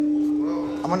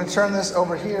I'm going to turn this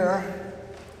over here.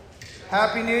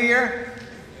 Happy New Year.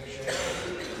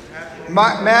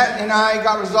 Matt and I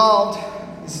got resolved,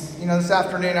 this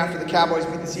afternoon after the Cowboys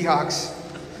beat the Seahawks.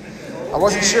 I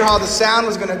wasn't sure how the sound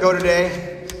was going to go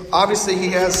today. Obviously, he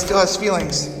still has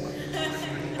feelings.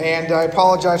 And I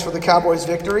apologize for the Cowboys'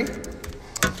 victory.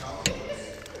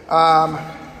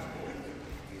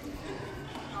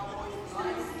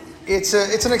 It's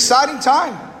an exciting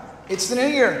time. It's the new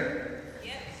year.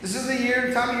 This is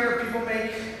the time of year people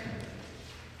make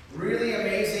really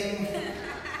amazing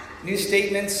new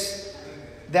statements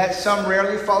that some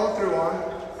rarely follow through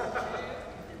on.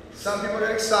 Some people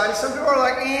get excited. Some people are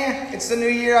like, it's the new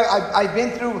year. I've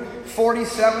been through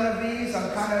 47 of these.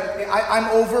 I'm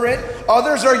over it.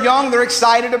 Others are young. They're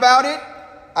excited about it.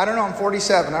 I don't know. I'm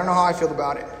 47. I don't know how I feel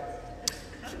about it.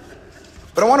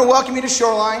 But I want to welcome you to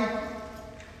Shoreline.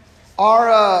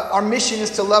 Our mission is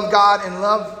to love God and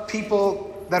love people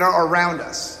that are around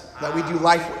us, that we do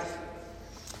life with.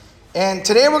 And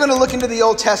today we're going to look into the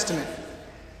Old Testament.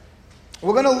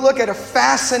 We're going to look at a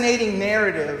fascinating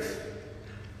narrative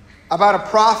about a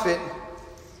prophet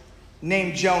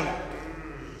named Jonah.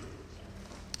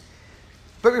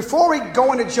 But before we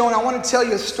go into Jonah, I want to tell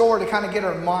you a story to kind of get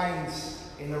our minds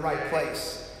in the right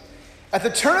place. At the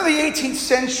turn of the 18th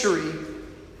century,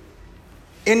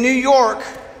 in New York,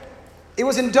 it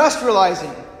was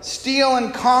industrializing. Steel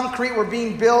and concrete were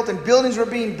being built and buildings were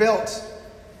being built.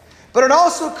 But it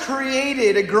also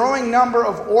created a growing number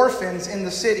of orphans in the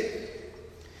city.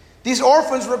 These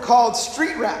orphans were called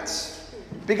street rats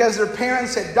because their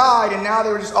parents had died and now they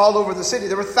were just all over the city.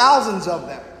 There were thousands of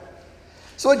them.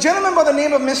 So a gentleman by the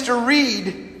name of Mr.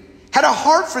 Reed had a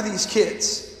heart for these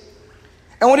kids.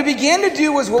 And what he began to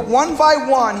do was, one by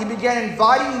one, he began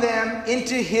inviting them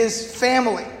into his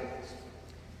family.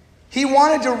 He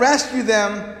wanted to rescue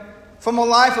them from a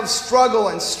life of struggle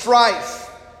and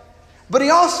strife. But he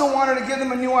also wanted to give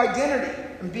them a new identity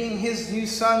in being his new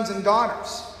sons and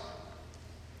daughters.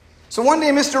 So one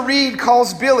day Mr. Reed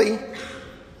calls Billy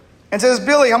and says,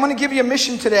 Billy, I'm going to give you a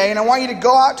mission today, and I want you to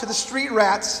go out to the street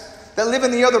rats that live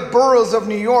in the other boroughs of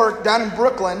New York, down in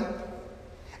Brooklyn,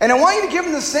 and I want you to give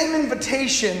them the same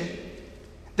invitation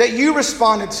that you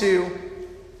responded to.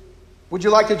 Would you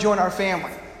like to join our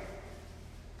family?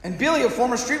 And Billy, a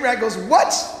former street rat, goes,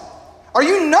 what? Are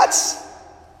you nuts?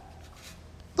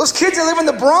 Those kids that live in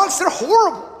the Bronx, they're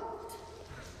horrible.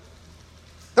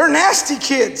 They're nasty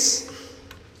kids.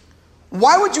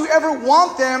 Why would you ever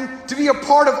want them to be a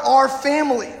part of our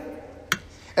family?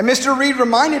 And Mr. Reed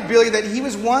reminded Billy that he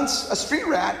was once a street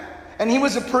rat, and he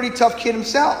was a pretty tough kid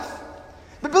himself.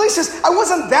 But Billy says, I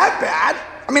wasn't that bad.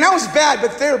 I mean, I was bad,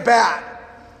 but they're bad.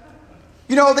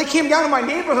 They came down to my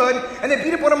neighborhood and they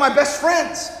beat up one of my best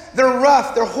friends. They're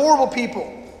rough. They're horrible people.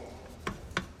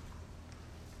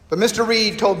 But Mr.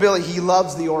 Reed told Billy he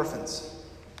loves the orphans.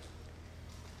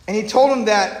 And he told him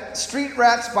that street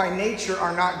rats by nature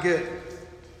are not good.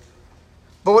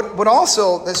 But all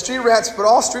street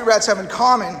rats have in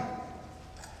common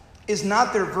is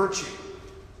not their virtue,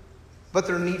 but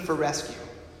their need for rescue.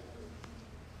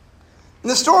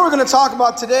 And the story we're going to talk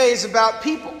about today is about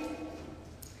people.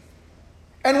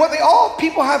 And what all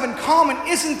people have in common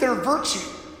isn't their virtue.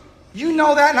 You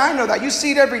know that and I know that. You see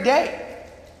it every day.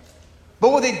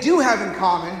 But what they do have in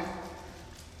common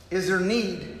is their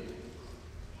need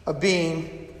of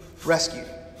being rescued.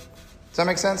 Does that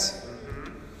make sense?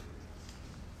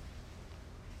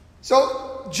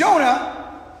 So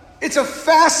Jonah, it's a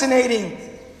fascinating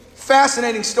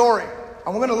story.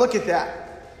 And we're going to look at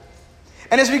that.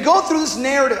 And as we go through this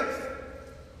narrative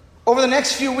over the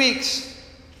next few weeks,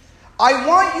 I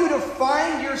want you to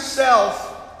find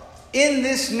yourself in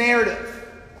this narrative.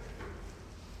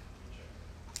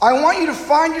 I want you to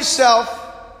find yourself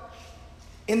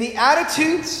in the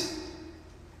attitudes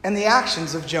and the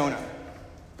actions of Jonah.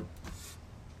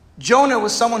 Jonah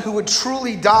was someone who would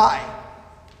truly die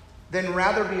than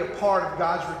rather be a part of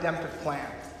God's redemptive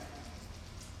plan.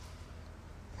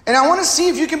 And I want to see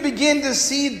if you can begin to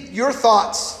see your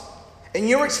thoughts and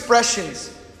your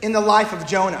expressions in the life of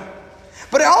Jonah.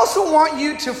 But I also want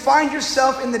you to find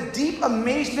yourself in the deep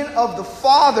amazement of the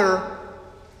Father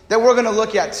that we're going to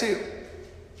look at too.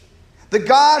 The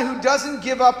God who doesn't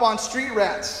give up on street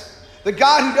rats. The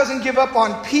God who doesn't give up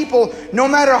on people no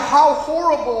matter how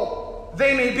horrible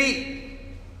they may be.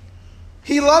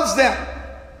 He loves them.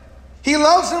 He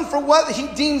loves them for what he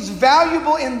deems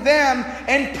valuable in them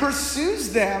and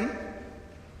pursues them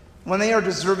when they are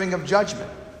deserving of judgment.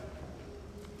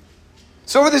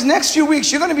 So over these next few weeks,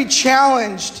 you're going to be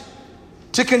challenged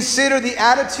to consider the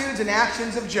attitudes and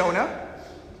actions of Jonah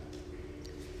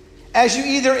as you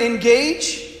either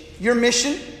engage your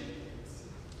mission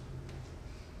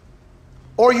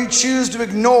or you choose to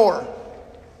ignore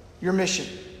your mission.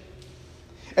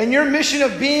 And your mission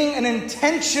of being an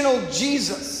intentional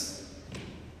Jesus,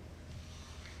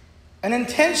 an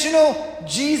intentional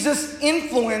Jesus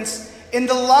influence in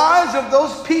the lives of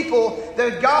those people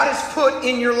that God has put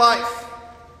in your life.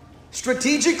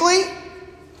 Strategically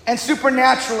and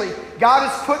supernaturally, God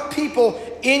has put people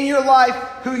in your life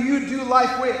who you do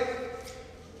life with.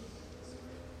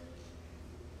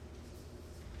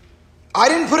 I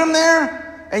didn't put them there,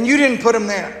 and you didn't put them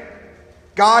there.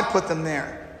 God put them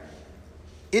there.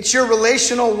 It's your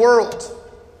relational world.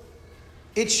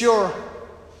 It's your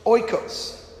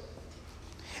oikos.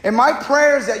 And my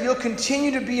prayer is that you'll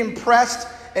continue to be impressed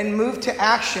and moved to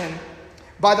action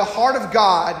by the heart of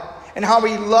God and how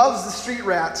He loves the street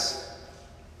rats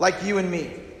like you and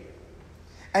me.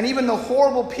 And even the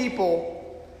horrible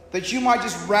people that you might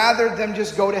just rather them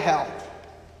just go to hell.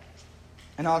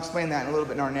 And I'll explain that in a little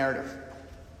bit in our narrative.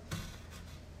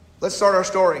 Let's start our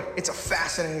story. It's a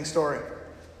fascinating story.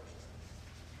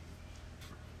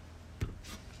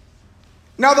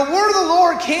 Now the word of the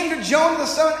Lord came to Jonah the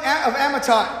son of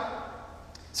Amittai.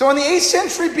 So in the 8th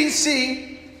century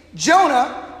BC,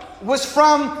 Jonah was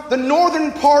from the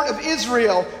northern part of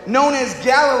Israel, known as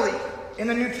Galilee in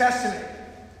the New Testament.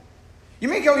 You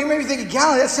may be thinking,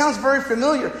 Galilee, that sounds very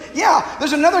familiar. Yeah,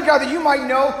 there's another guy that you might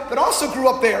know that also grew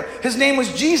up there. His name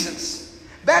was Jesus.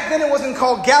 Back then it wasn't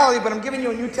called Galilee, but I'm giving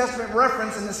you a New Testament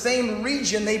reference in the same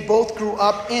region they both grew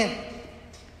up in.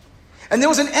 And there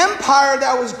was an empire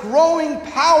that was growing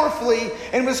powerfully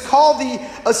and was called the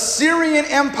Assyrian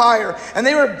Empire. And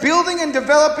they were building and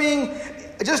developing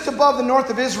just above the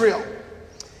north of Israel.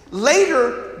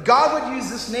 Later, God would use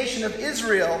this nation of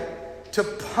Israel to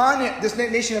punish, this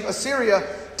nation of Assyria,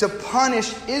 to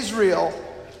punish Israel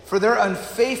for their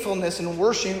unfaithfulness in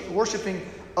worshiping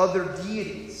other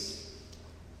deities.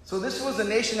 So this was a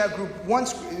nation that grew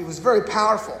once, it was very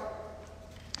powerful.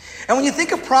 And when you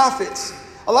think of prophets,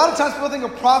 a lot of times people think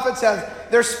of prophets as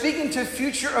they're speaking to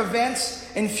future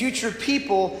events and future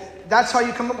people. That's how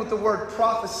you come up with the word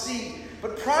prophecy.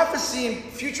 But prophecy and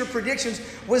future predictions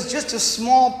was just a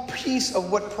small piece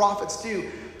of what prophets do.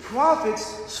 Prophets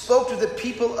spoke to the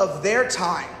people of their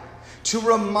time to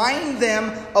remind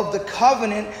them of the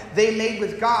covenant they made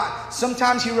with God.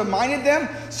 Sometimes He reminded them,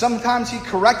 sometimes He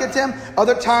corrected them,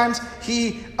 other times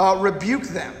He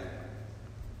rebuked them.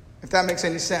 If that makes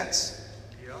any sense.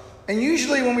 And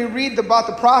usually when we read about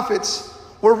the prophets,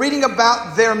 we're reading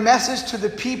about their message to the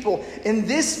people. In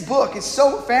this book, it's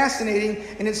so fascinating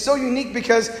and it's so unique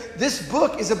because this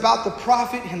book is about the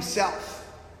prophet himself,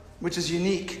 which is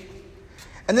unique.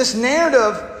 And this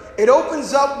narrative, it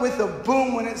opens up with a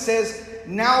boom when it says,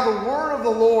 "Now the word of the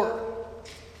Lord."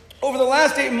 Over the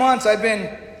last 8 months, I've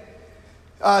been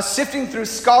sifting through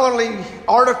scholarly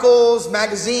articles,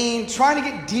 magazines, trying to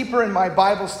get deeper in my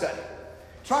Bible study.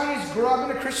 Trying to grow. I've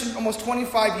been a Christian almost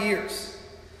 25 years.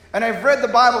 And I've read the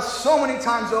Bible so many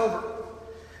times over.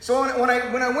 So when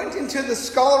I went into the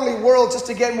scholarly world just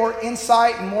to get more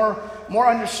insight and more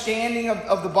understanding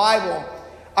of the Bible,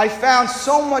 I found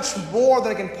so much more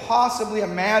than I can possibly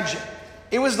imagine.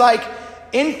 It was like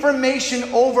information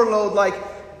overload. Like,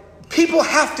 people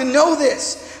have to know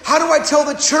this. How do I tell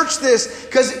the church this?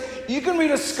 Because you can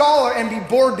read a scholar and be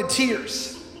bored to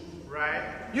tears. Right.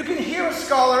 You can hear a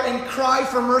scholar and cry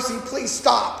for mercy. Please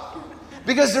stop.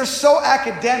 Because they're so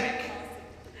academic.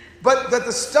 But that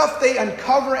the stuff they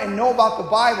uncover and know about the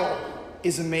Bible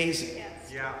is amazing.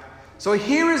 Yes. Yeah. So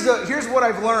here's what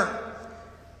I've learned.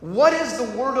 What is the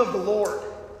word of the Lord?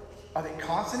 Are they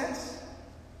consonants?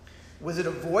 Was it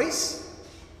a voice?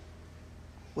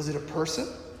 Was it a person?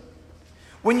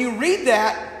 When you read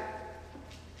that,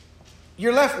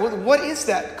 you're left with, what is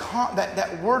that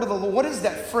word of the Lord? What does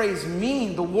that phrase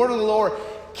mean? The word of the Lord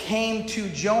came to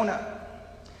Jonah.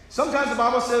 Sometimes the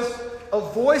Bible says a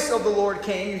voice of the Lord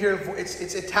came. You hear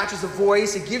it attaches a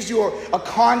voice. It gives you a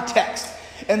context.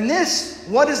 And this,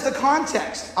 what is the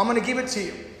context? I'm going to give it to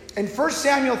you. In 1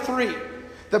 Samuel 3,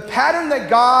 the pattern that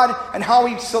God and how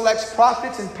He selects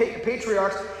prophets and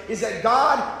patriarchs is that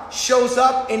God shows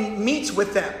up and meets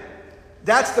with them.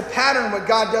 That's the pattern what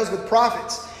God does with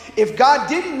prophets. If God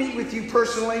didn't meet with you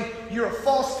personally, you're a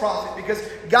false prophet because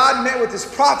God met with His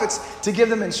prophets to give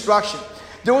them instruction.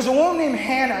 There was a woman named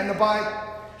Hannah in the Bible.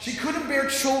 She couldn't bear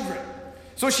children.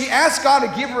 So she asked God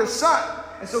to give her a son.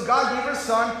 And so God gave her a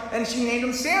son and she named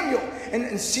him Samuel.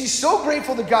 And she's so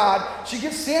grateful to God, she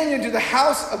gives Samuel to the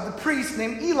house of the priest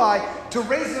named Eli to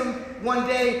raise him one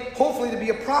day, hopefully to be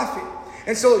a prophet.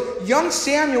 And so young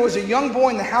Samuel is a young boy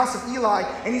in the house of Eli,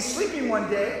 and he's sleeping one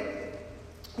day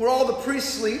where all the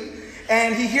priests sleep,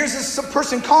 and he hears this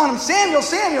person calling him, Samuel,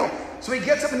 Samuel. So he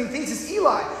gets up and he thinks it's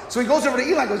Eli. So he goes over to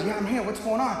Eli and goes, yeah, I'm here. What's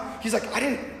going on? He's like, I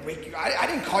didn't wake you. I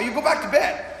didn't call you. Go back to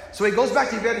bed. So he goes back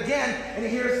to bed again and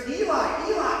he hears,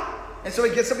 Eli. And so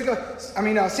he gets up and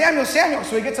goes, Samuel.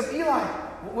 So he gets up, Eli,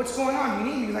 what's going on?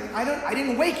 You need me? He's like, I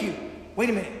didn't wake you. Wait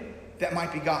a minute. That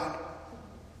might be God.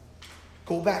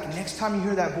 Go back. Next time you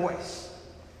hear that voice,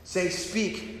 say,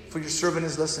 speak, for your servant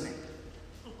is listening.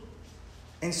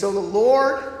 And so the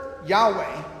Lord,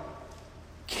 Yahweh,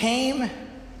 came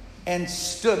and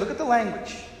stood. Look at the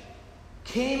language.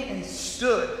 Came and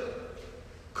stood,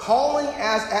 calling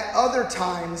as at other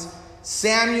times,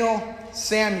 Samuel,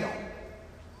 Samuel.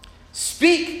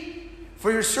 Speak,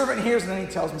 for your servant hears. And then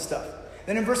he tells me stuff.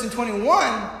 Then in verse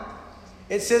 21,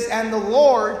 it says, and the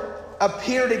Lord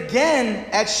appeared again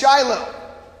at Shiloh.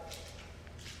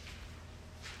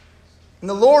 And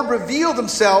the Lord revealed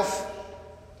himself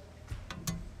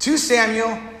to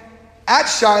Samuel at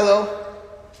Shiloh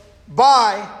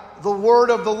by the word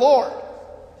of the Lord.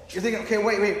 You're thinking, okay,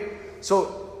 wait.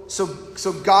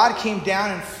 So God came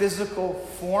down in physical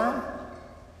form?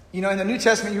 You know, in the New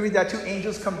Testament, you read that 2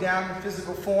 angels come down in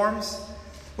physical forms.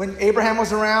 When Abraham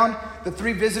was around, the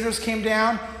 3 visitors came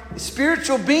down.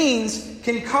 Spiritual beings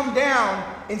can come down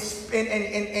in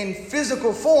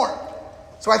physical form.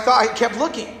 So I kept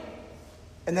looking.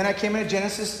 And then I came into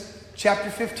Genesis chapter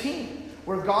 15,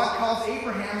 where God calls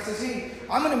Abraham and says, hey,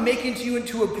 I'm going to make you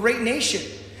into a great nation.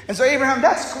 And so Abraham,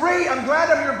 that's great. I'm glad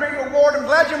I'm your great reward. I'm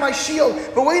glad you're my shield.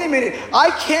 But wait a minute.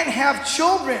 I can't have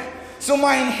children. So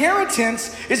my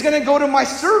inheritance is going to go to my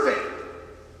servant.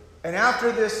 And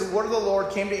after this, the word of the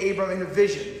Lord came to Abraham in a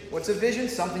vision. What's a vision?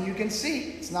 Something you can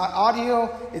see. It's not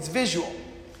audio, it's visual.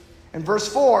 In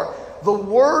verse 4, the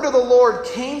word of the Lord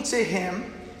came to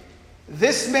him.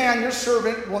 This man, your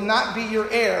servant, will not be your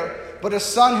heir, but a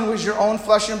son who is your own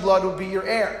flesh and blood will be your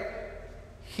heir.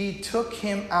 He took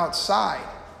him outside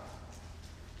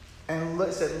and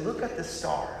said, look at the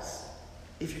stars.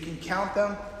 If you can count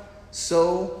them,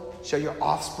 so shall your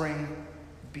offspring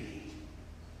be.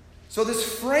 So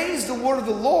this phrase, the word of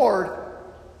the Lord,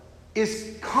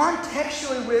 is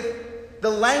contextually with the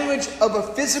language of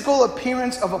a physical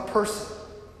appearance of a person.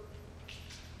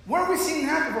 Where have we seen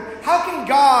that before? How can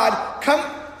God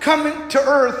come to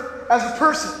earth as a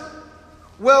person?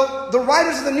 Well, the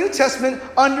writers of the New Testament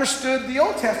understood the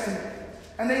Old Testament.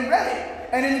 And they read it.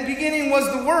 And in the beginning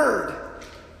was the Word.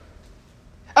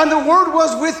 And the Word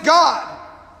was with God.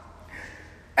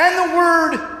 And the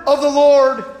Word of the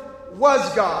Lord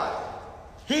was God.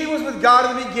 He was with God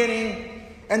in the beginning.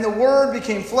 And the Word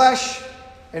became flesh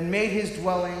and made his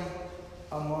dwelling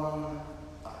among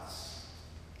us.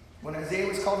 When Isaiah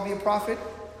was called to be a prophet,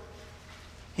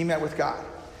 he met with God.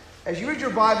 As you read your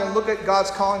Bible and look at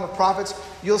God's calling of prophets,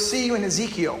 you'll see in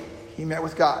Ezekiel, he met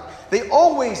with God. They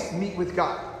always meet with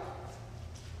God.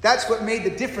 That's what made the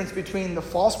difference between the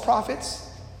false prophets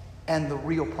and the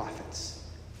real prophets.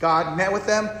 God met with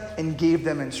them and gave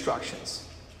them instructions.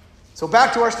 So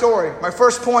back to our story. My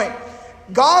first point.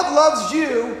 God loves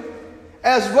you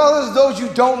as well as those you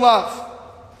don't love.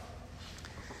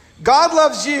 God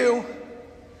loves you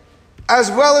as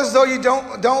well as though you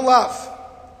don't love.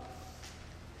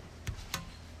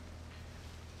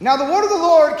 Now the word of the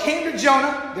Lord came to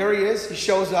Jonah. There he is. He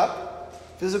shows up,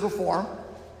 physical form.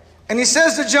 And he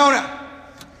says to Jonah,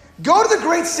 go to the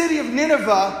great city of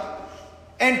Nineveh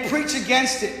and preach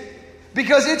against it,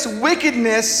 because its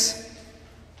wickedness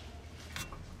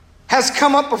has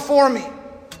come up before me.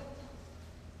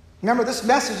 Remember, this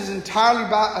message is entirely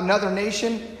about another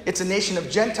nation. It's a nation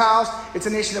of Gentiles. It's a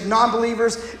nation of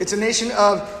non-believers. It's a nation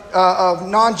of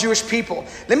non-Jewish people.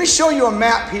 Let me show you a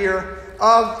map here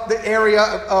of the area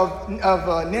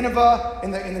of Nineveh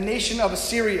in the nation of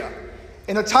Assyria.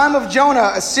 In the time of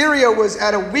Jonah, Assyria was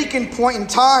at a weakened point in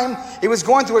time. It was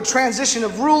going through a transition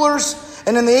of rulers.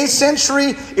 And in the 8th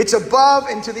century, it's above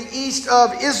and to the east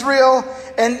of Israel.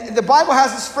 And the Bible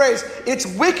has this phrase, its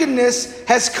wickedness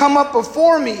has come up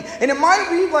before me. And it might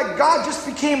read like God just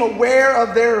became aware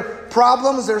of their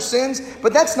problems, their sins,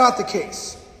 but that's not the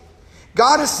case.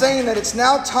 God is saying that it's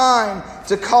now time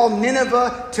to call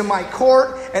Nineveh to my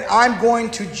court, and I'm going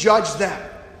to judge them.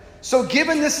 So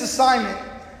given this assignment,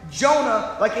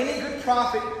 Jonah, like any good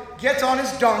prophet, gets on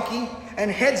his donkey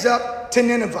and heads up to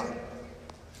Nineveh.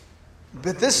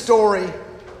 But this story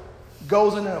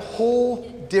goes in a whole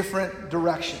different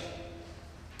direction.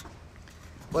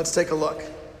 Let's take a look.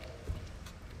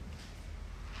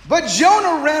 But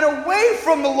Jonah ran away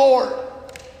from the Lord,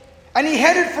 and he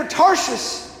headed for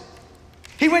Tarshish.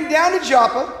 He went down to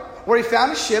Joppa, where he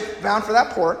found a ship bound for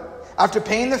that port. After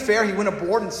paying the fare, he went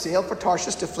aboard and sailed for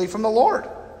Tarshish to flee from the Lord.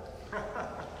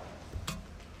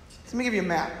 Let me give you a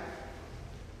map.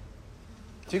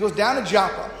 So he goes down to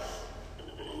Joppa.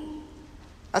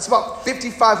 That's about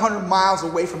 5,500 miles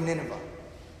away from Nineveh.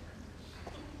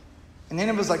 And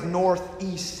Nineveh's like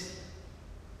northeast.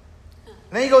 And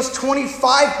then he goes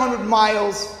 2,500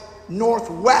 miles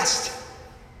northwest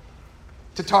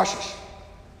to Tarshish.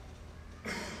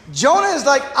 Jonah is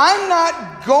like, I'm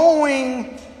not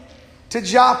going to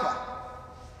Joppa.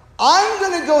 I'm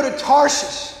going to go to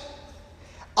Tarshish.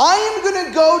 I am going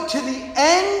to go to the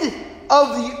end of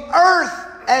the earth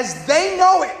as they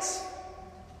know it.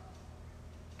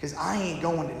 Because I ain't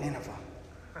going to Nineveh.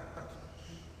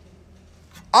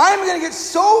 I'm going to get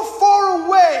so far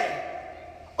away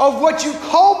of what you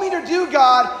called me to do,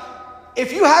 God.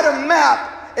 If you had a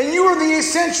map and you were in the 8th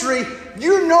century,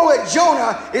 you know that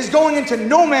Jonah is going into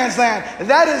no man's land.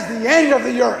 That is the end of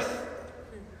the earth.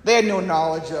 They had no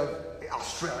knowledge of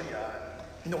Australia,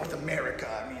 North America,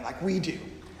 like we do.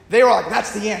 They were like,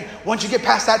 that's the end. Once you get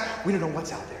past that, we don't know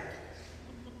what's out there.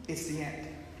 It's the end.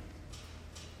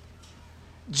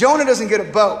 Jonah doesn't get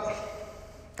a boat,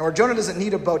 or Jonah doesn't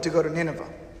need a boat to go to Nineveh.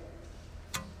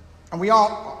 And we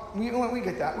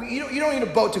get that. You don't need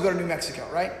a boat to go to New Mexico,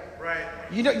 right? Right.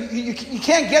 You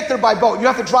can't get there by boat. You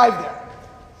have to drive there.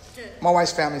 My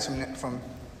wife's family's from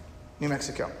New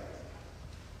Mexico.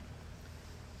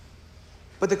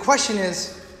 But the question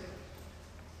is,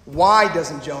 why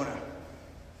doesn't Jonah?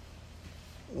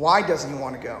 Why doesn't he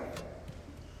want to go?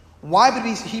 Why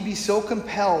would he be so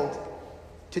compelled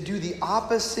to do the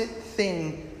opposite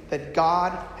thing that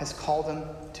God has called him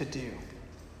to do?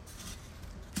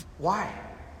 Why?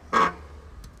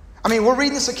 We're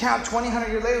reading this account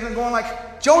 2,100 years later and going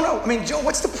like, Jonah,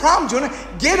 what's the problem, Jonah?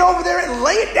 Get over there and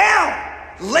lay it down.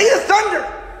 Lay the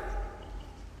thunder.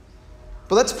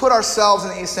 But let's put ourselves in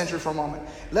the 8th century for a moment.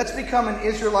 Let's become an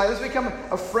Israelite. Let's become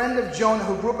a friend of Jonah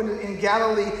who grew up in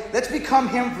Galilee. Let's become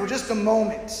him for just a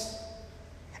moment.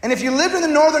 And if you lived in the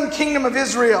northern kingdom of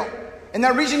Israel, in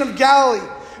that region of Galilee,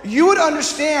 you would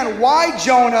understand why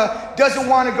Jonah doesn't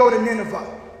want to go to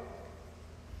Nineveh.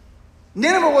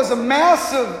 Nineveh was a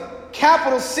massive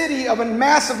capital city of a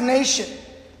massive nation.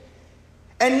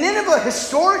 And Nineveh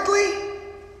historically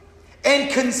and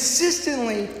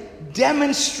consistently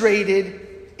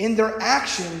demonstrated in their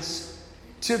actions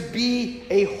to be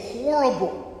a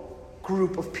horrible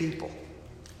group of people.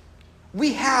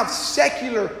 We have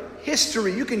secular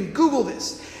history. You can Google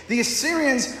this. The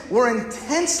Assyrians were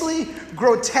intensely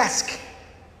grotesque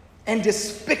and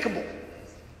despicable.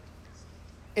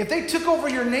 If they took over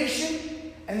your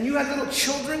nation and you had little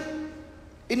children,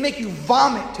 it'd make you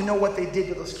vomit to know what they did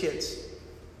to those kids.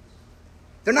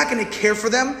 They're not going to care for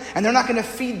them, and they're not going to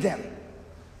feed them.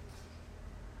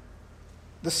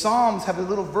 The Psalms have a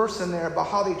little verse in there about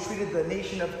how they treated the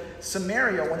nation of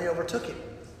Samaria when they overtook it.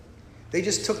 They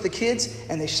just took the kids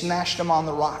and they smashed them on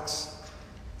the rocks.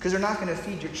 Because they're not going to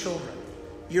feed your children.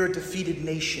 You're a defeated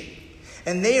nation.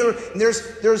 And there's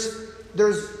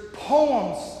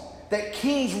poems that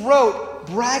kings wrote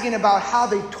bragging about how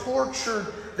they tortured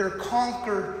their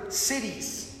conquered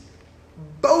cities.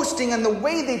 Boasting on the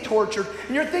way they tortured.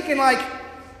 And you're thinking like,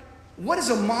 what is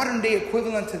a modern day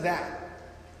equivalent to that?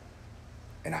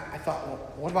 And I thought, well,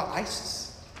 what about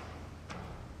ISIS?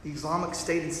 The Islamic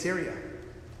State in Syria.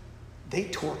 They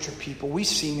torture people. We've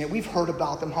seen it. We've heard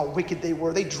about them, how wicked they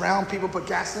were. They drowned people, put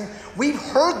gasoline. We've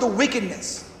heard the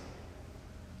wickedness.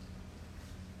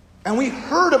 And we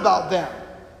heard about them.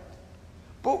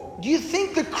 But do you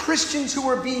think the Christians who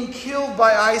are being killed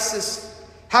by ISIS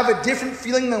have a different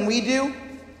feeling than we do?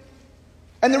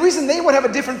 And the reason they would have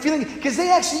a different feeling, because they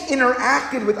actually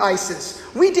interacted with ISIS.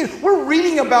 We did. We're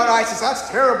reading about ISIS. That's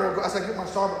terrible. As I get my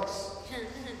Starbucks.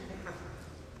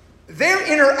 They're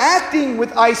interacting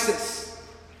with ISIS.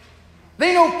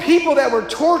 They know people that were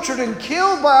tortured and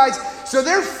killed by ISIS. So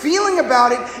their feeling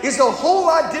about it is a whole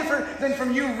lot different than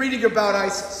from you reading about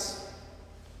ISIS.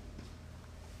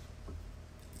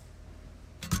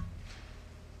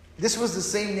 This was the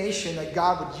same nation that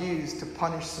God would use to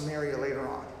punish Samaria later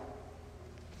on.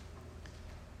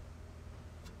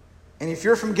 And if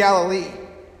you're from Galilee,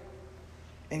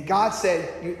 and God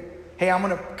said, hey, I'm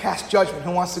going to cast judgment.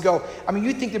 Who wants to go?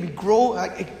 You think there'd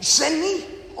be send me.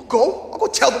 I'll go. I'll go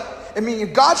tell them.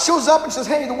 If God shows up and says,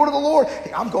 hey, the word of the Lord,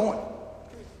 hey, I'm going.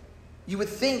 You would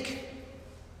think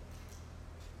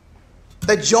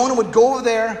that Jonah would go over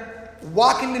there,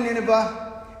 walk into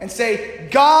Nineveh, and say,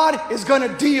 God is going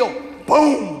to deal.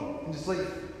 Boom. And just leave.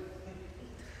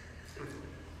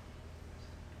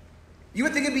 You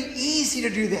would think it'd be easy to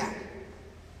do that.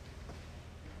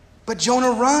 But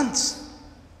Jonah runs.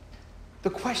 The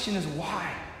question is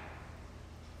why?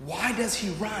 Why does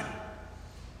he run?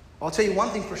 Well, I'll tell you one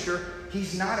thing for sure.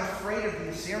 He's not afraid of the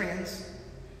Assyrians.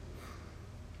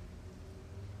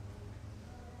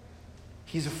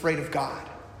 He's afraid of God.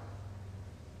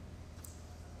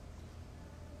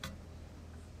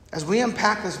 As we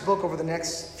unpack this book over the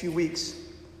next few weeks,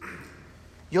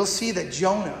 you'll see that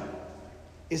Jonah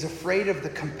is afraid of the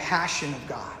compassion of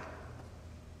God.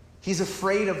 He's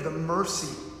afraid of the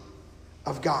mercy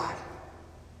of God.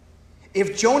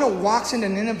 If Jonah walks into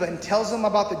Nineveh and tells them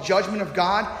about the judgment of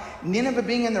God, Nineveh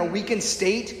being in their weakened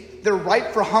state, they're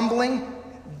ripe for humbling,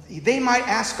 they might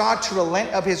ask God to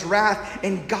relent of his wrath,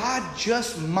 and God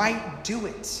just might do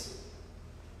it.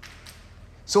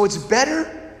 So it's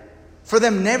better for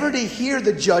them never to hear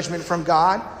the judgment from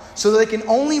God, so that they can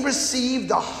only receive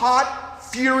the hot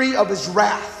fury of his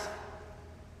wrath,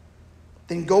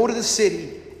 than go to the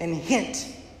city and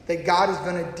hint that God is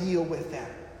going to deal with them.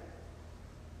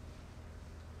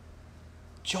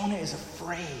 Jonah is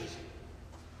afraid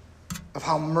of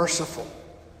how merciful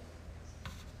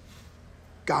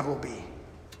God will be.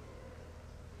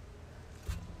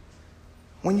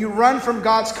 When you run from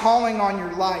God's calling on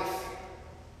your life,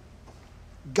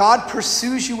 God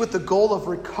pursues you with the goal of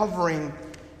recovering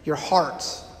your heart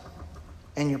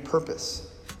and your purpose.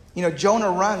 You know, Jonah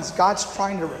runs.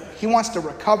 He wants to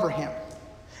recover him.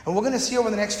 And we're going to see over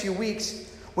the next few weeks,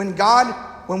 when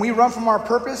we run from our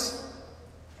purpose,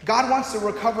 God wants to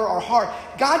recover our heart.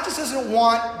 God just doesn't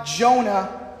want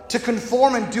Jonah to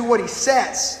conform and do what he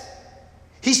says.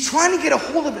 He's trying to get a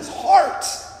hold of his heart.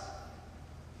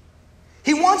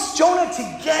 He wants Jonah to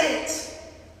get it.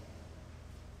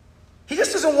 He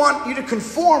just doesn't want you to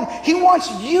conform. He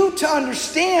wants you to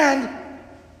understand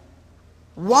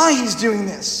why he's doing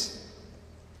this.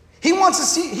 He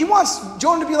wants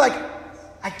Jonah to be like,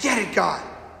 I get it, God.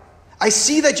 I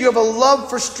see that you have a love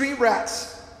for street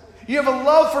rats. You have a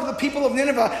love for the people of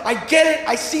Nineveh. I get it.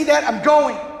 I see that. I'm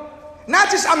going. Not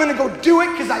just I'm going to go do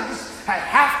it because I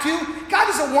have to. God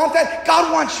doesn't want that.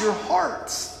 God wants your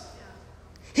heart.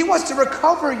 He wants to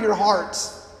recover your heart.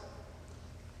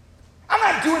 I'm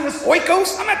not doing this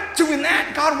oikos. I'm not doing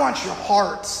that. God wants your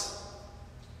heart.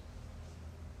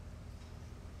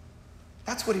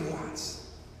 That's what he wants.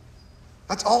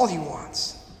 That's all he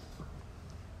wants.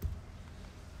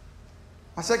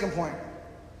 My second point.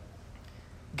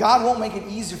 God won't make it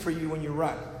easy for you when you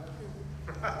run.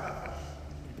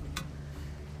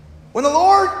 Then the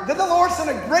Lord sent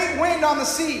a great wind on the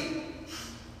sea,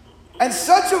 and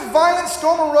such a violent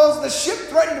storm arose that the ship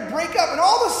threatened to break up, and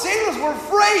all the sailors were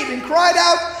afraid and cried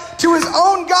out to his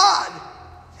own God.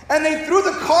 And they threw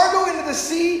the cargo into the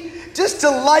sea just to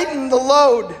lighten the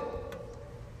load.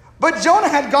 But Jonah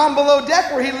had gone below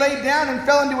deck, where he lay down and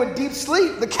fell into a deep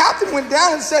sleep. The captain went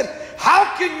down and said,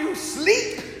 "How can you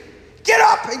sleep? Get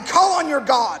up and call on your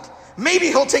God. Maybe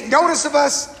he'll take notice of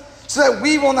us so that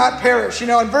we will not perish." You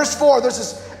know, in verse 4, there's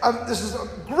this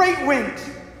great wind.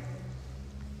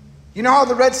 You know how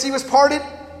the Red Sea was parted?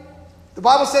 The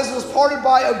Bible says it was parted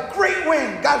by a great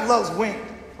wind. God loves wind,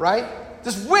 right?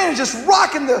 This wind is just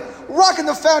rocking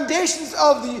the foundations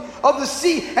of the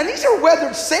sea. And these are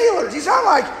weathered sailors. It's not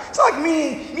like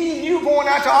me and you going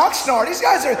out to Oxnard. These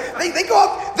guys they go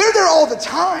up, they're there all the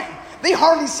time. They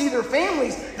hardly see their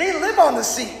families. They live on the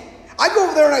sea. I go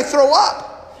over there and I throw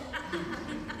up.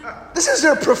 This is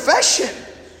their profession.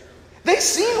 They've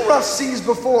seen rough seas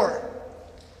before.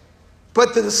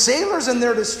 But to the sailors in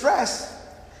their distress,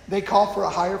 they call for a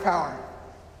higher power.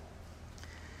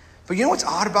 But you know what's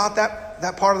odd about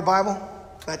that part of the Bible,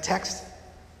 that text?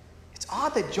 It's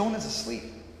odd that Jonah's asleep.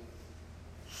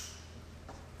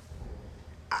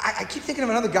 I keep thinking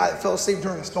of another guy that fell asleep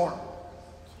during a storm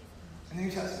in the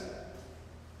New Testament.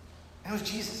 And it was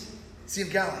Jesus, Sea of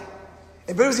Galilee.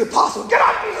 But it was the apostle. Get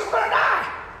up, Jesus, we're going to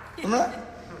die. Remember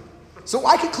that? So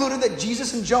I concluded that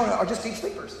Jesus and Jonah are just deep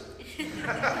sleepers.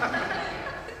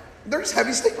 They're just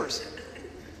heavy sleepers.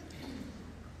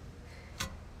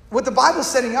 What the Bible's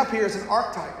setting up here is an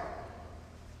archetype.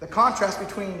 The contrast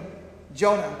between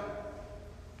Jonah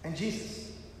and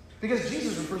Jesus. Because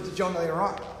Jesus refers to Jonah later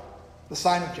on. The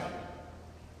sign of Jonah.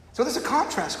 So there's a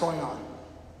contrast going on.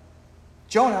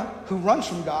 Jonah, who runs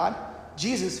from God.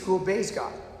 Jesus, who obeys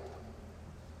God.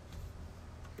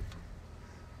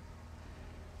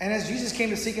 And as Jesus came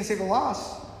to seek and save the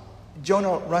lost,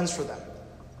 Jonah runs for them.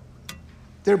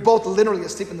 They're both literally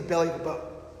asleep in the belly of the boat.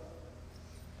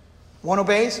 One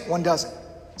obeys, one doesn't.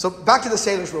 So back to the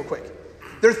sailors real quick.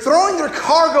 They're throwing their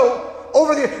cargo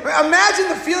over the... Imagine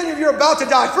the feeling of you're about to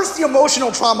die. First, the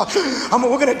emotional trauma. We're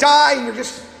going to die, and you're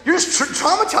just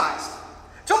traumatized.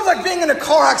 It's almost like being in a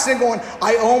car accident going,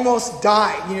 I almost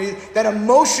died. You know, that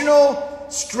emotional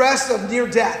stress of near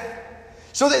death.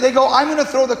 So they go, I'm going to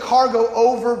throw the cargo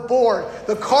overboard.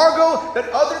 The cargo that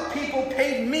other people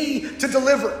paid me to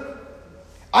deliver.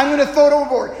 I'm going to throw it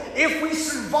overboard. If we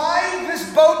survive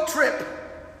this boat trip,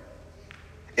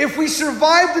 if we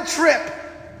survive the trip,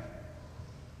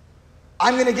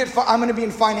 I'm going to be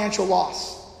in financial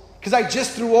loss because I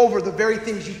just threw over the very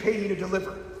things you paid me to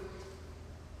deliver.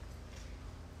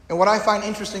 And what I find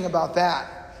interesting about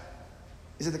that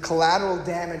is that the collateral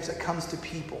damage that comes to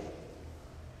people,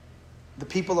 the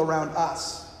people around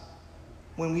us,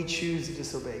 when we choose to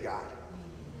disobey God.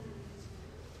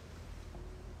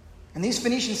 And these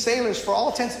Phoenician sailors, for all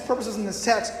intents and purposes in this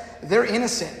text, they're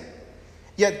innocent.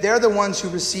 Yet they're the ones who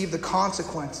receive the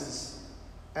consequences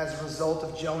as a result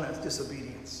of Jonah's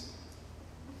disobedience.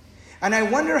 And I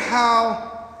wonder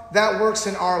how that works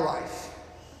in our life.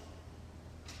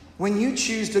 When you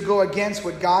choose to go against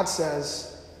what God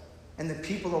says and the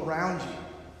people around you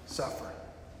suffer.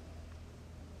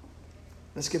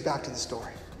 Let's get back to the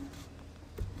story.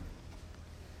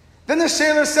 Then the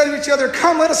sailors said to each other,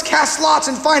 "Come, let us cast lots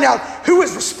and find out who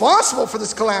is responsible for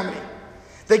this calamity."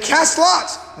 They cast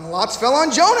lots, and lots fell on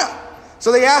Jonah.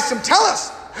 So they asked him, "Tell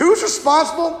us, who's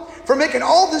responsible for making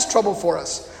all this trouble for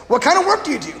us? What kind of work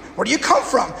do you do? Where do you come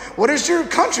from? What is your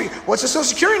country? What's your social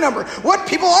security number? What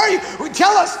people are you?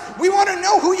 Tell us. We want to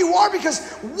know who you are because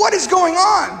what is going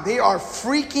on?" They are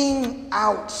freaking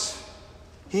out.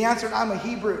 He answered, "I'm a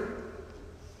Hebrew,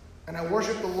 and I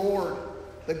worship the Lord,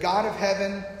 the God of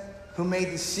heaven, who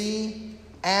made the sea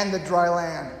and the dry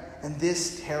land." And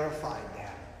this terrified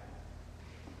them.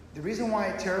 The reason why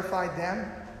it terrified them,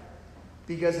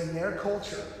 because in their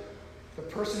culture, the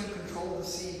person who controlled the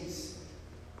seas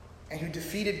and who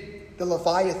defeated the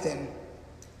Leviathan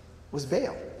was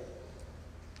Baal.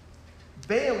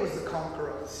 Baal was the conqueror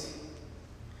of the sea.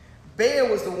 Baal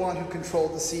was the one who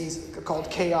controlled the seas, called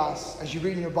chaos. As you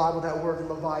read in your Bible, that word,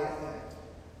 Leviathan.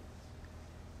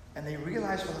 And they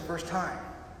realized for the first time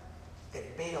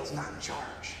that Baal's not in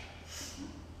charge.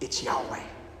 It's Yahweh.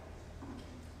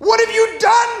 What have you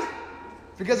done?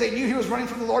 Because they knew he was running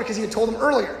from the Lord because he had told them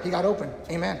earlier. He got open.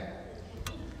 Amen.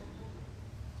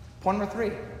 Point number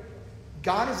 3.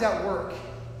 God is at work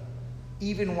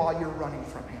even while you're running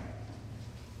from him.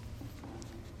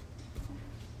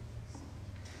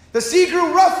 The sea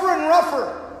grew rougher and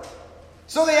rougher.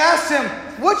 So they asked him,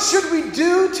 "What should we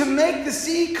do to make the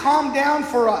sea calm down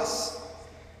for us?"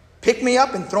 "Pick me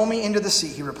up and throw me into the sea,"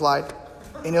 he replied,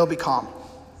 "and it'll be calm.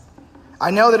 I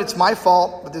know that it's my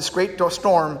fault, but this great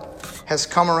storm has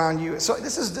come around you." So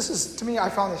this is to me,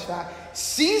 I found this fact.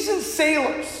 Seasoned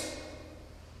sailors,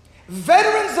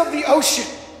 veterans of the ocean,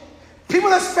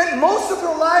 people that spent most of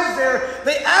their lives there,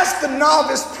 they ask the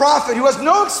novice prophet who has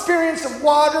no experience of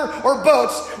water or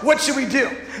boats, "What should we do?"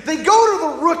 They go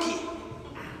to the rookie.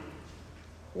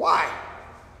 Why?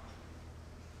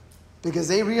 Because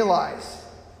they realize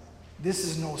this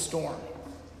is no storm.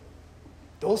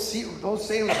 Those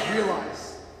sailors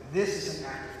realize this is an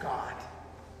act of God.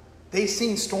 They've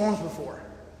seen storms before.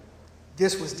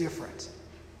 This was different.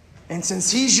 And since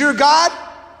he's your God,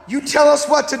 you tell us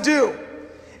what to do.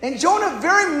 And Jonah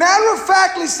very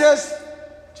matter-of-factly says,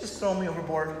 "Just throw me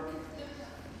overboard.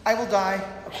 I will die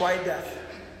a quiet death."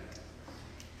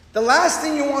 The last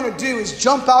thing you want to do is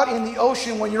jump out in the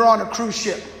ocean when you're on a cruise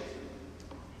ship,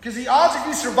 because the odds of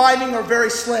you surviving are very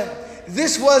slim.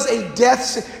 This was a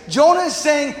death. Jonah is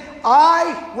saying,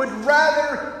 "I would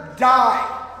rather die."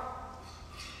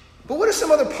 But what are some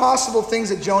other possible things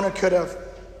that Jonah could have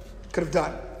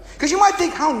done? Because you might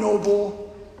think, how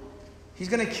noble. He's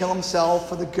going to kill himself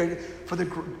for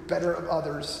the better of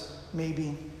others.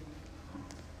 Maybe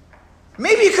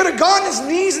he could have gone on his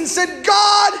knees and said,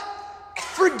 "God,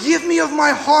 forgive me of my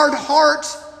hard heart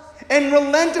and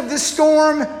relent of this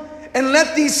storm and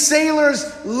let these sailors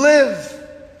live.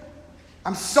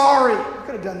 I'm sorry." He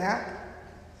could have done that.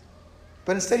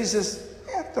 But instead he says,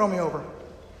 "Throw me over.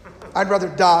 I'd rather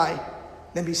die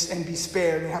than be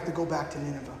spared and have to go back to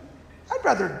Nineveh. I'd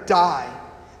rather die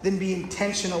than be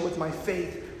intentional with my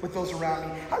faith with those around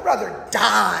me. I'd rather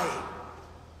die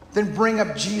than bring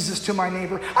up Jesus to my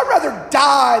neighbor. I'd rather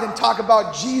die than talk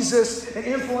about Jesus and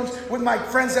influence with my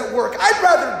friends at work. I'd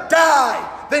rather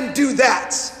die than do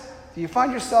that." Do you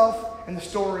find yourself in the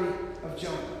story of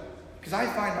Jonah? Because I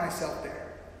find myself there.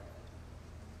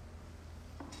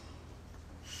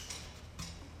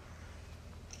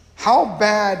 How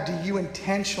bad do you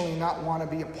intentionally not want to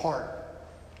be a part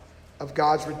of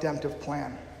God's redemptive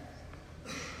plan?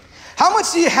 How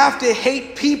much do you have to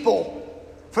hate people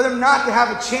for them not to have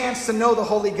a chance to know the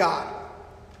holy God?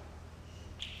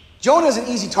 Jonah is an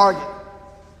easy target.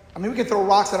 I mean, we can throw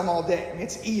rocks at him all day. I mean,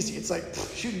 it's easy. It's like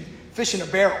shooting fish in a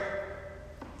barrel.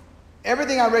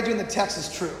 Everything I read you in the text is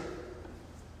true.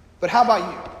 But how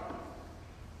about you?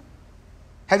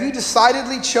 Have you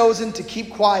decidedly chosen to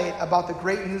keep quiet about the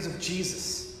great news of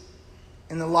Jesus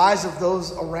in the lives of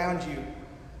those around you?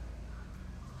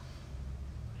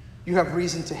 You have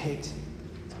reason to hate.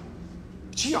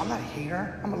 Gee, I'm not a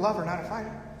hater. I'm a lover, not a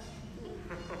fighter.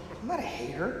 I'm not a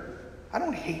hater. I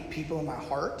don't hate people in my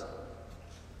heart.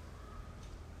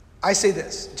 I say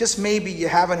this, just maybe you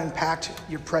haven't unpacked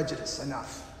your prejudice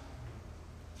enough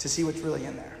to see what's really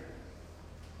in there.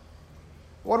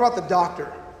 What about the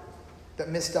doctor that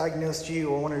misdiagnosed you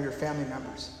or one of your family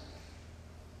members?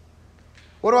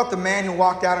 What about the man who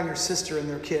walked out on your sister and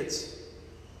their kids?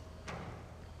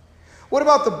 What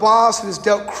about the boss who has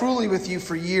dealt cruelly with you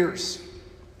for years?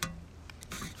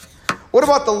 What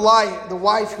about the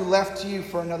wife who left you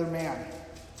for another man?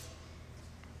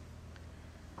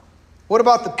 What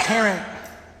about the parent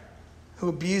who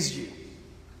abused you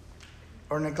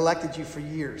or neglected you for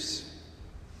years?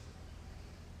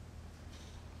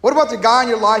 What about the guy in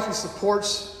your life who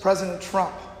supports President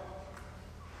Trump?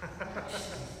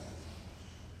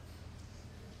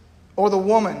 Or the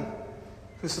woman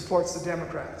who supports the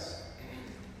Democrats?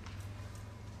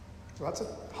 Well, that's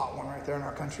a hot one right there in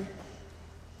our country.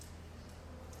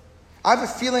 I have a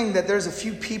feeling that there's a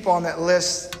few people on that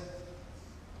list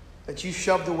that you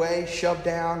shoved away, shoved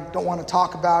down, don't want to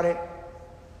talk about it.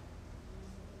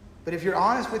 But if you're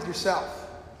honest with yourself,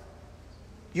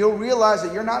 you'll realize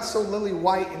that you're not so lily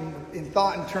white in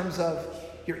thought in terms of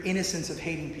your innocence of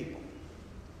hating people.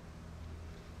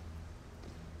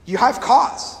 You have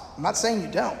cause. I'm not saying you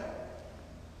don't.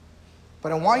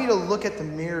 But I want you to look at the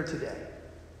mirror today.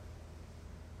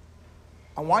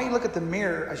 I want you to look at the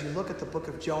mirror as you look at the book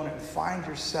of Jonah and find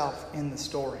yourself in the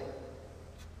story.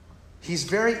 He's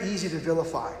very easy to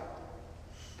vilify.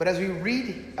 But as we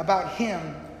read about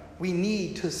him, we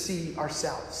need to see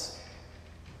ourselves.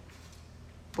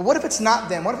 But what if it's not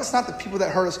them? What if it's not the people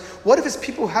that hurt us? What if it's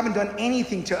people who haven't done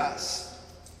anything to us?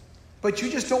 But you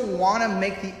just don't want to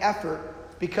make the effort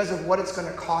because of what it's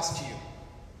going to cost you.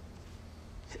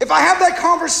 If I have that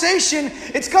conversation,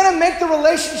 it's going to make the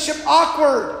relationship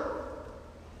awkward.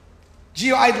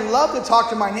 Gee, I'd love to talk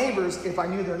to my neighbors if I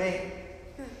knew their name.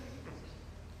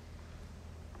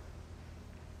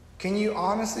 Can you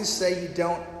honestly say you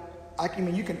don't?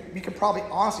 You can probably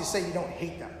honestly say you don't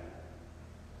hate them.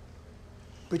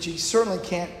 But you certainly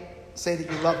can't say that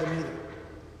you love them either.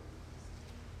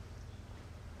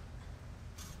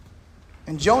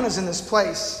 And Jonah's in this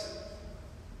place.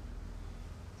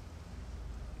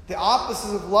 The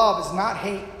opposite of love is not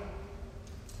hate,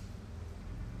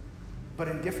 but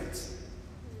indifference.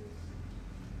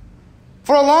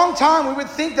 For a long time, we would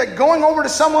think that going over to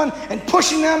someone and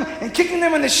pushing them and kicking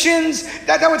them in the shins,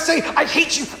 that would say, I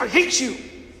hate you, I hate you.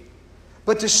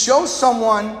 But to show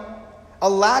someone a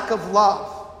lack of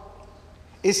love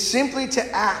is simply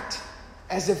to act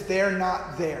as if they're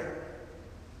not there.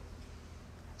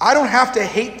 I don't have to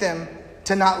hate them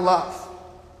to not love.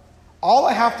 All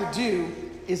I have to do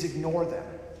is ignore them.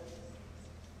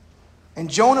 And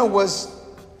Jonah was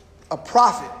a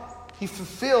prophet. He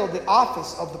fulfilled the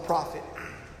office of the prophet.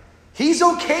 He's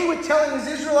okay with telling his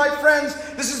Israelite friends,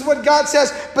 this is what God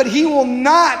says, but he will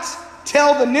not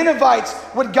tell the Ninevites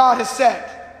what God has said.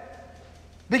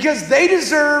 Because they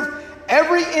deserve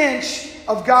every inch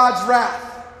of God's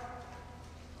wrath.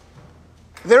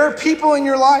 There are people in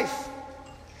your life.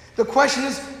 The question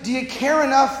is, do you care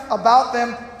enough about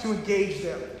them to engage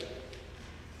them?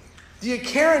 Do you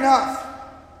care enough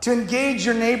to engage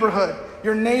your neighborhood,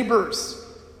 your neighbors?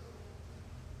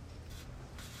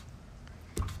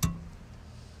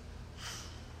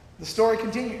 The story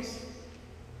continues.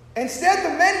 Instead,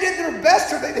 the men did their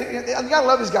best. You gotta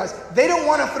love these guys. They don't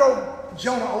want to throw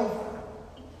Jonah over.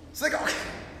 It's like, okay.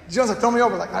 Jonah's like, throw me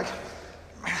over. Like, man,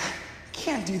 I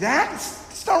can't do that.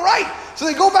 It's not right. So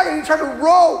they go back and they try to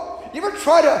row. You ever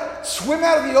try to swim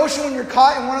out of the ocean when you're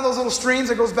caught in one of those little streams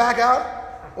that goes back out?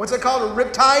 What's it called? A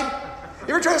riptide?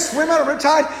 You ever try to swim out of a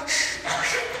riptide?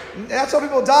 That's how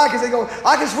people die, because they go,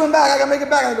 I can swim back, I can make it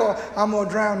back. And they go, I'm going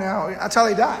to drown now. That's how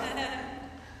they die.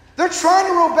 They're trying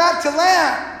to row back to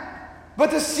land, but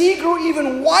the sea grew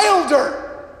even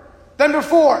wilder than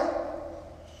before.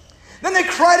 Then they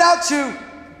cried out to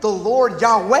the Lord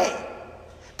Yahweh.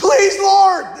 Please,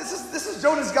 Lord. This is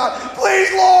Jonah's God.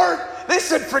 Please, Lord. They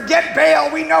said, forget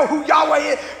Baal. We know who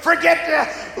Yahweh is.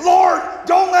 Forget Lord.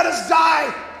 Don't let us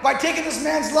die by taking this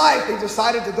man's life. They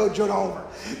decided to throw Jonah over.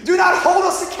 Do not hold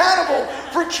us accountable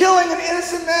for killing an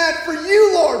innocent man. For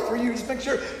you, Lord. For you. Just make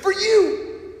sure. For you.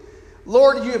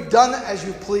 Lord, you have done as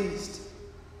you pleased.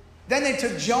 Then they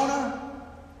took Jonah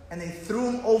and they threw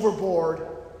him overboard,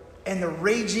 and the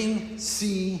raging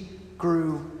sea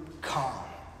grew calm.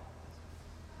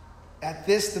 At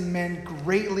this, the men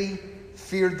greatly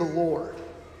feared the Lord,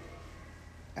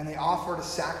 and they offered a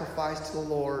sacrifice to the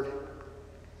Lord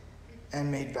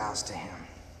and made vows to him.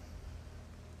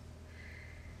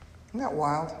 Isn't that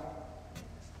wild?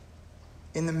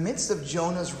 In the midst of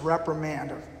Jonah's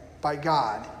reprimand by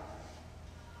God,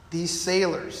 these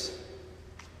sailors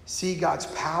see God's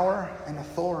power and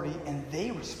authority, and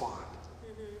they respond.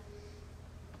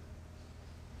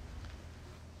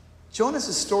 Jonah's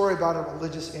a story about a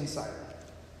religious insider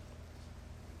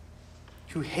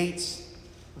who hates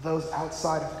those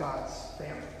outside of God's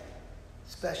family,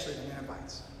 especially the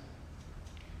Ninevites.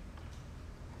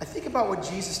 I think about what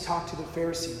Jesus talked to the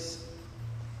Pharisees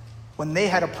when they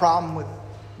had a problem with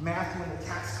Matthew and the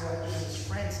tax collectors, and his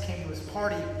friends came to his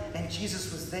party, and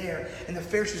Jesus was there, and the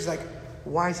Pharisees were like,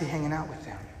 why is he hanging out with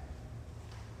them?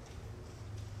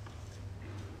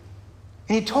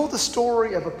 And he told the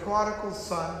story of a prodigal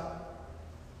son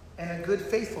and a good,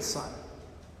 faithful son.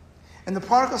 And the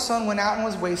prodigal son went out and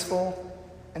was wasteful,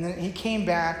 and then he came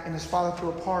back, and his father threw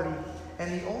a party,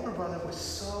 and the older brother was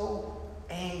so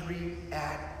angry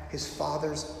at his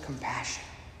father's compassion,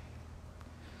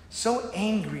 so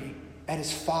angry at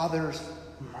his father's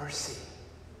mercy.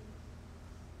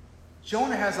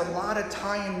 Jonah has a lot of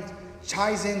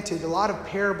ties into a lot of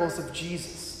parables of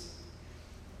Jesus.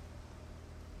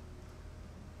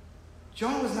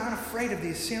 Jonah was not afraid of the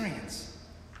Assyrians.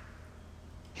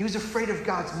 He was afraid of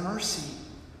God's mercy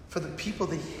for the people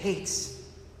that he hates.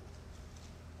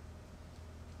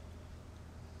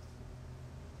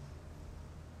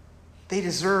 They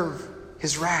deserve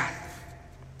his wrath.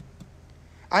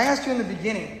 I asked you in the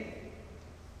beginning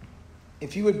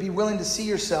if you would be willing to see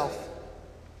yourself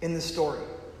in this story.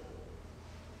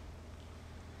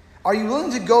 Are you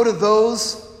willing to go to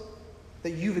those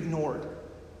that you've ignored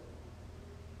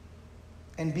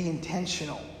and be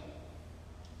intentional?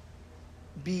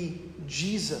 Be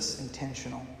Jesus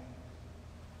intentional?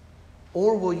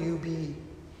 Or will you be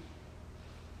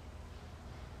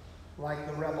like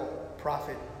the rebel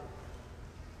prophet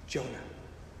Jonah?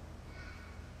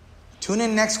 Tune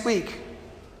in next week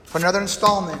for another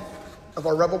installment of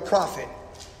our rebel prophet,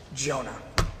 Jonah.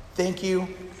 Thank you.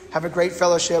 Have a great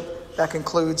fellowship. That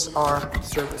concludes our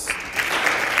service.